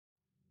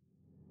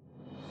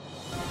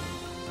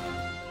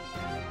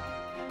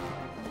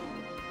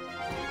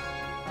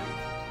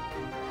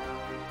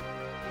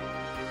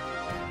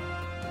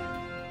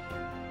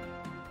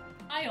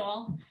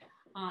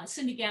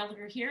Cindy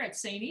Gallagher here at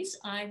Saney's.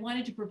 I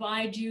wanted to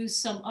provide you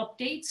some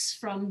updates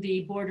from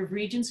the Board of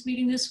Regents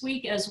meeting this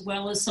week, as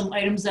well as some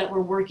items that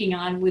we're working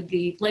on with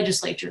the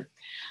legislature.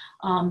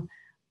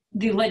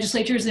 The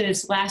legislature is in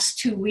its last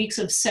 2 weeks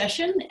of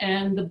session,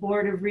 and the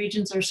Board of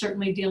Regents are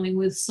certainly dealing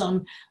with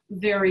some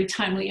very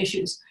timely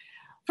issues.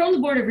 From the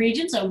Board of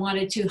Regents, I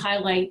wanted to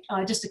highlight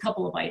just a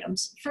couple of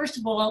items. First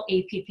of all,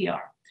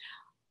 APPR.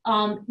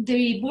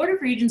 The Board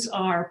of Regents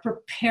are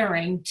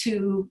preparing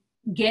to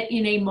get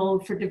in a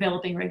mode for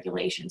developing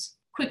regulations.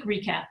 Quick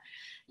recap.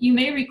 You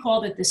may recall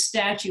that the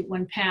statute,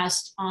 when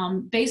passed,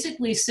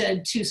 basically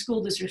said to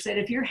school districts that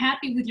if you're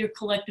happy with your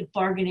collective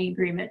bargaining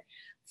agreement,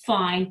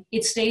 fine,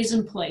 it stays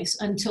in place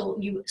until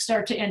you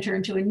start to enter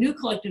into a new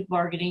collective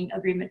bargaining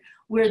agreement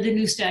where the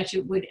new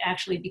statute would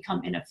actually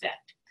become in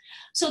effect.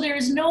 So there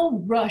is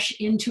no rush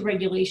into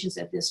regulations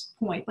at this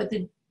point, but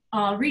the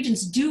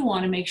regents do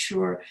want to make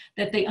sure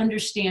that they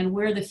understand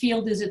where the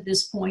field is at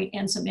this point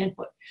and some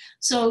input.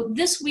 So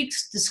this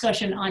week's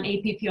discussion on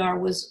APPR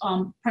was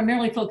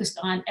primarily focused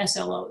on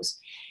SLOs.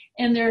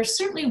 And there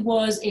certainly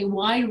was a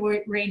wide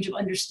range of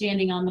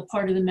understanding on the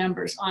part of the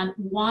members on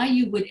why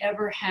you would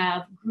ever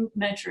have group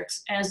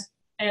metrics as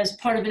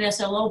part of an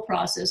SLO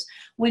process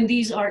when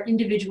these are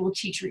individual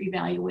teacher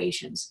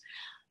evaluations.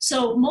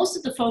 So most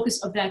of the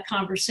focus of that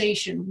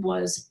conversation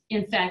was,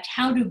 in fact,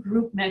 how do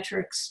group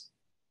metrics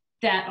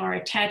that are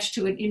attached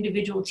to an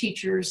individual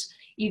teacher's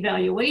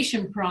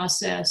evaluation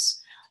process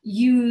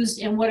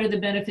used, and what are the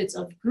benefits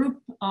of group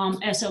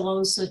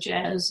SLOs such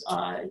as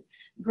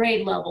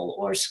grade level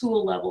or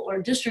school level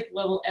or district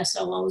level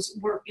SLOs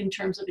work in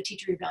terms of a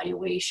teacher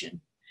evaluation.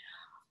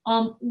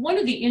 One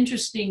of the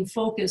interesting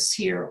focus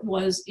here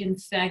was, in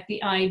fact,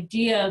 the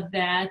idea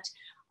that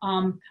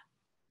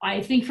I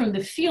think from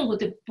the field, what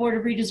the Board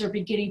of Regents are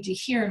beginning to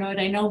hear, and what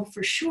I know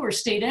for sure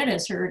State Ed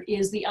has heard,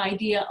 is the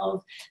idea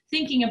of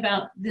thinking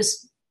about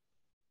this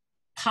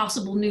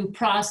possible new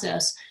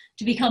process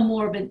to become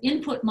more of an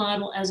input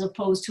model as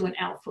opposed to an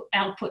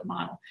output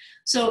model.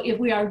 So if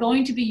we are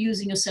going to be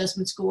using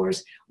assessment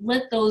scores,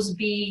 let those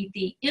be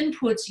the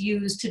inputs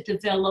used to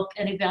develop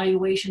an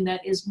evaluation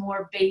that is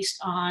more based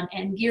on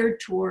and geared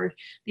toward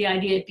the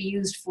idea it be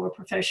used for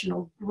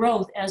professional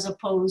growth as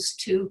opposed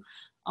to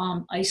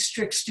a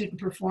strict student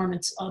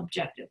performance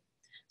objective.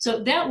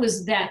 So that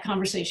was that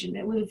conversation.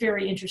 It was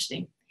very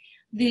interesting.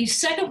 The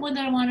second one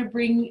that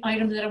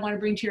item that I want to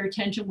bring to your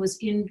attention was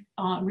in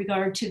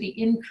regard to the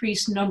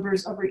increased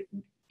numbers of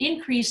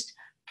increased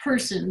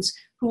persons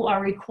who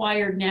are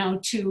required now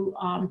to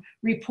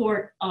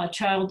report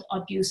child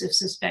abuse if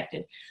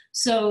suspected.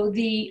 So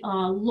the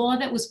law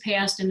that was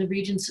passed and the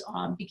regents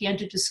began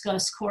to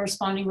discuss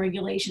corresponding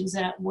regulations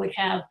that would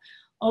have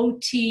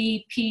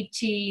OT,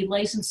 PT,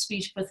 licensed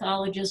speech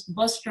pathologists,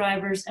 bus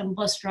drivers, and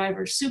bus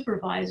driver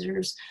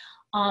supervisors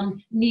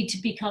need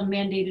to become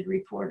mandated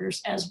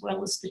reporters as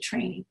well as the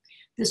training.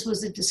 This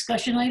was a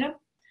discussion item.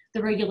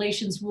 The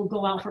regulations will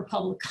go out for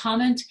public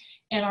comment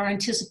and are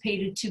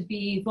anticipated to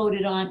be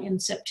voted on in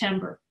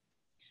September.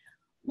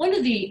 One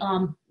of the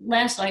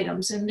last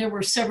items, and there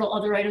were several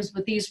other items,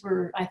 but these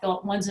were, I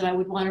thought, ones that I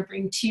would want to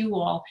bring to you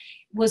all,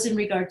 was in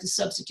regard to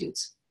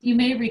substitutes. You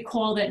may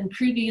recall that in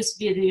previous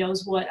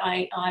videos, what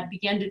I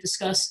began to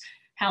discuss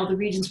how the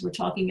regents were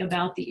talking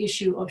about the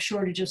issue of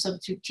shortage of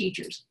substitute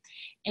teachers.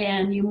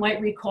 And you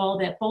might recall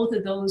that both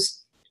of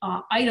those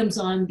items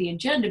on the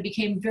agenda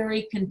became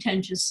very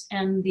contentious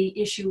and the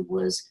issue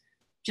was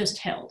just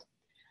held.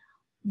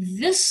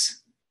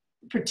 This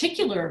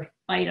particular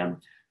item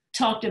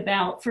talked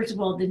about, first of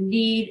all, the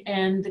need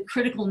and the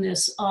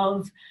criticalness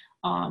of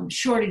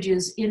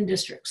shortages in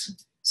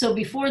districts. So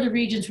before the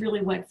regents really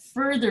went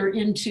further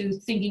into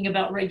thinking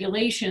about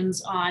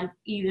regulations on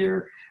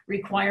either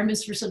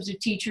requirements for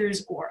substitute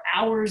teachers or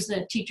hours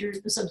that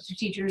the substitute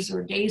teachers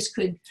or days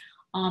could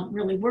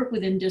really work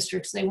within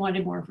districts, they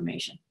wanted more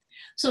information.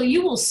 So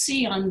you will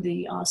see on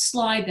the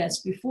slide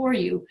that's before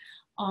you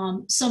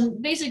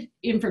some basic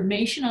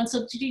information on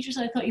substitute teachers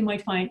I thought you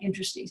might find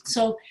interesting.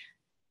 So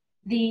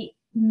the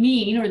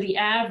mean or the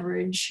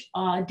average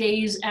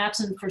days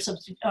absent for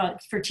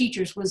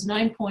teachers was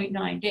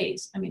 9.9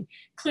 days. I mean,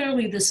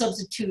 clearly the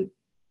substitute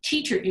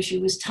teacher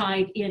issue is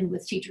tied in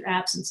with teacher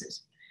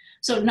absences.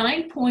 So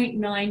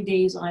 9.9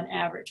 days on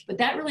average, but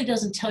that really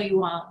doesn't tell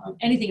you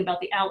anything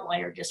about the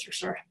outlier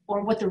districts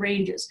or what the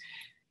range is.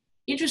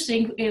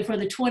 Interesting, for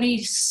the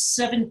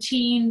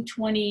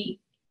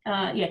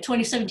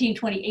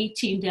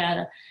 2017-2018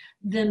 data,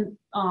 the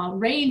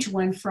range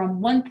went from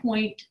 1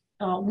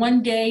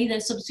 day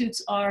that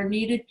substitutes are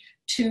needed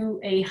to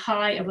a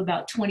high of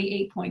about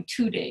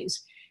 28.2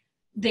 days.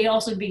 They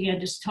also began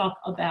to talk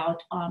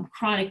about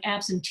chronic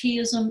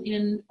absenteeism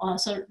in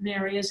certain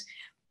areas,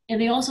 and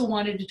they also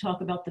wanted to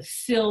talk about the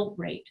fill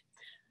rate.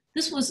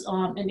 This was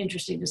an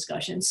interesting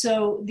discussion.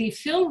 So the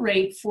fill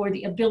rate for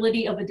the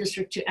ability of a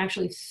district to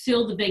actually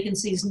fill the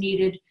vacancies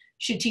needed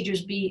should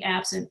teachers be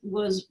absent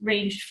was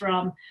ranged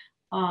from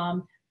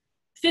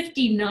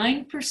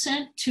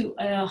 59% to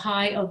a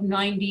high of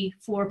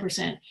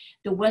 94%.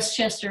 The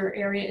Westchester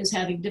area is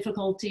having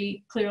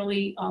difficulty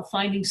clearly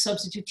finding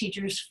substitute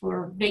teachers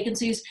for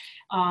vacancies.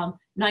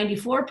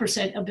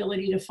 94%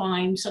 ability to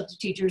find substitute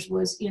teachers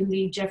was in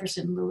the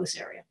Jefferson Lewis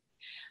area.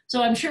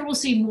 So I'm sure we'll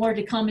see more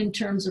to come in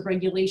terms of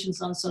regulations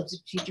on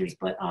substitute teachers,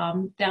 but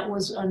that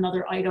was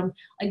another item,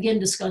 again,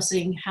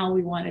 discussing how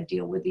we want to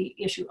deal with the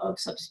issue of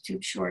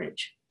substitute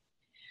shortage.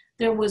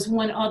 There was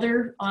one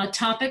other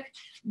topic,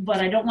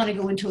 but I don't want to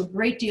go into a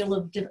great deal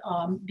of,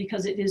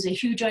 because it is a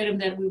huge item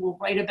that we will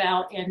write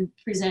about and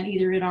present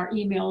either in our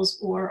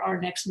emails or our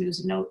next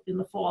news note in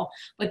the fall,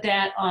 but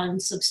that on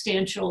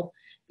substantial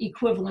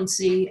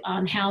equivalency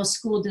on how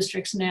school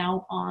districts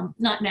now,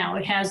 not now,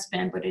 it has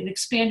been, but an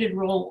expanded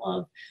role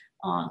of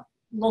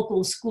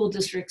local school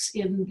districts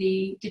in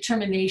the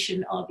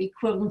determination of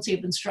equivalency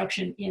of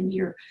instruction in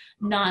your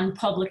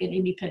non-public and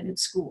independent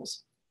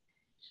schools.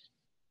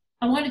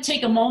 I want to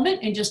take a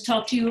moment and just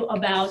talk to you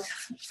about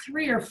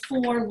 3 or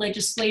 4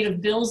 legislative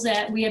bills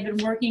that we have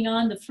been working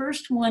on. The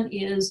first one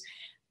is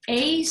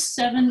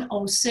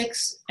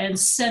A706 and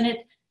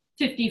Senate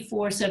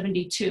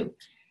 5472.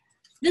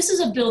 This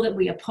is a bill that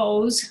we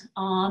oppose.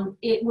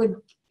 It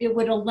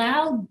would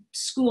allow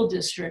school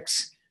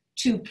districts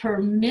to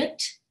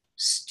permit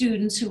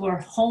students who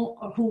are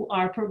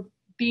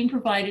being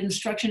provided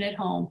instruction at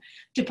home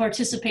to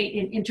participate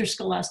in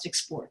interscholastic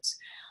sports.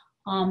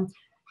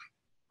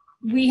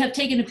 We have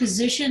taken a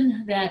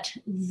position that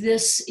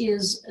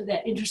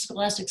that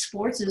interscholastic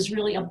sports is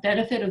really a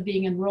benefit of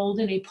being enrolled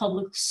in a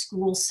public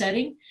school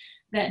setting,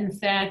 that in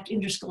fact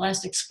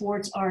interscholastic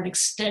sports are an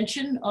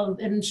extension of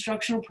an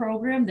instructional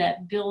program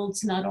that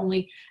builds not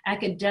only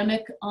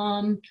academic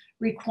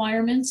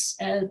requirements,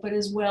 but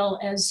as well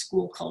as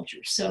school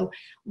culture. So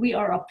we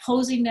are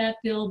opposing that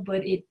bill,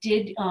 but it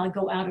did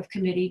go out of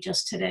committee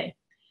just today.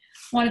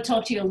 I want to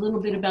talk to you a little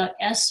bit about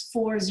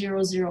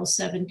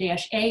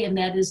S4007-A, and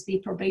that is the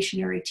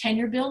probationary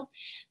tenure bill.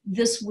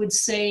 This would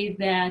say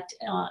that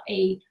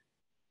an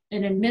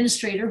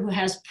administrator who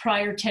has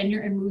prior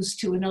tenure and moves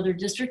to another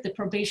district, the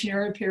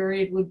probationary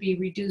period would be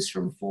reduced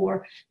from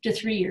 4 to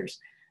 3 years.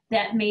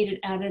 That made it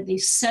out of the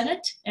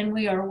Senate, and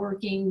we are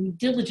working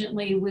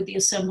diligently with the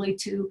Assembly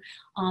to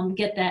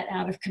get that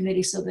out of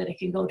committee so that it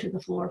can go to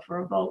the floor for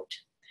a vote.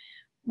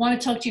 I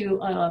want to talk to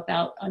you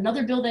about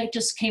another bill that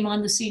just came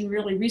on the scene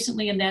really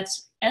recently, and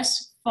that's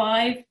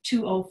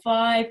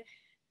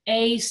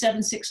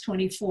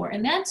S5205-A7624.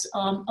 And that's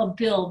a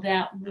bill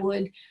that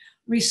would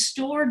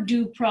restore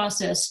due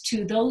process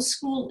to those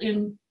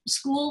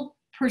school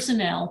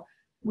personnel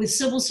with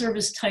civil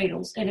service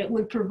titles, and it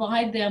would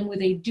provide them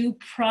with a due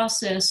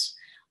process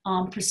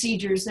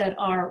procedures that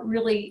are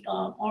really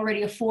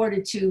already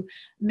afforded to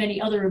many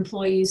other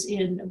employees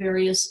in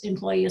various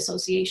employee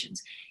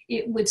associations.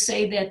 It would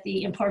say that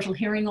the impartial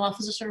hearing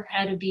officer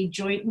had to be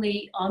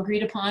jointly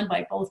agreed upon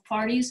by both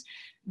parties,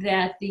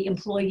 that the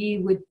employee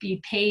would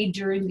be paid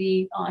during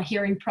the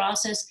hearing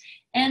process,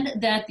 and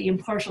that the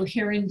impartial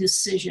hearing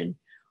decision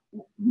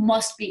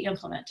must be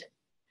implemented.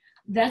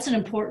 That's an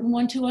important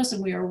one to us,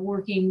 and we are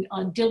working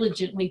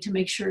diligently to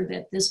make sure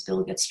that this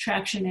bill gets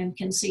traction and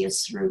can see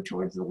us through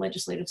towards the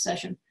legislative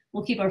session.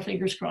 We'll keep our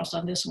fingers crossed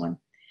on this one.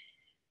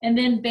 And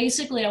then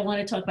basically I want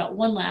to talk about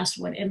one last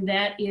one, and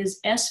that is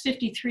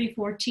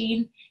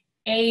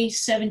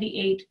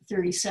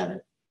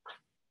S5314-A7837.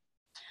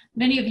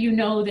 Many of you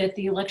know that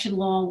the election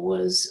law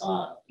was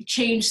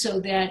changed so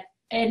that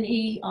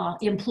any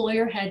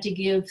employer had to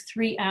give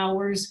 3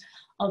 hours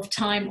of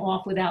time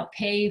off without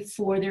pay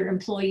for their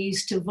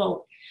employees to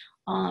vote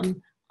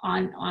on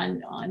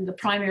the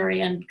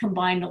primary and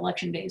combined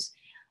election days.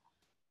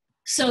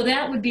 So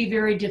that would be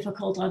very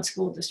difficult on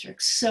school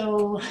districts.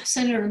 So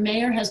Senator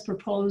Meyer has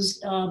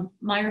proposed a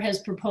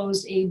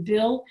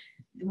bill,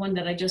 the one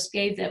that I just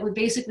gave, that would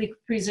basically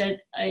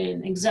present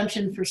an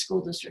exemption for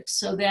school districts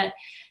so that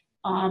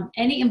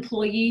any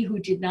employee who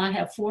did not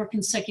have 4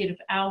 consecutive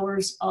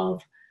hours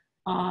of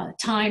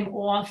time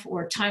off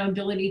or time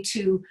ability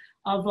to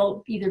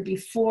vote either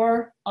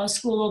before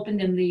school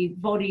opened and the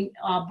voting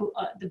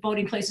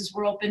places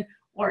were open,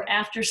 or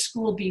after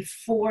school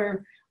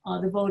before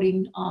the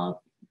voting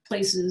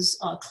places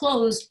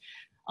closed,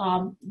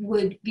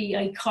 would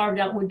be carved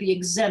out, would be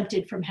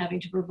exempted from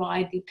having to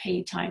provide the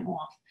paid time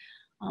off.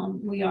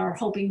 We are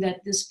hoping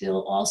that this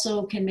bill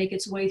also can make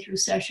its way through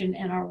session,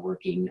 and are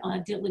working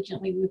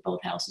diligently with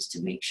both houses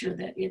to make sure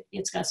that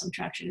it's got some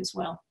traction as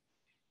well.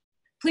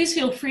 Please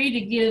feel free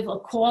to give a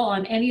call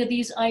on any of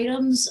these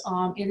items.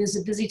 It is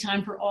a busy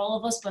time for all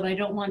of us, but I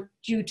don't want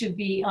you to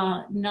be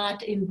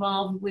not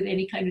involved with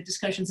any kind of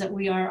discussions that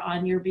we are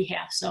on your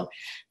behalf. So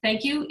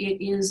thank you. It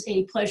is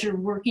a pleasure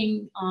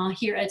working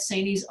here at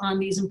St. E's on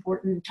these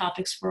important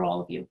topics for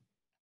all of you.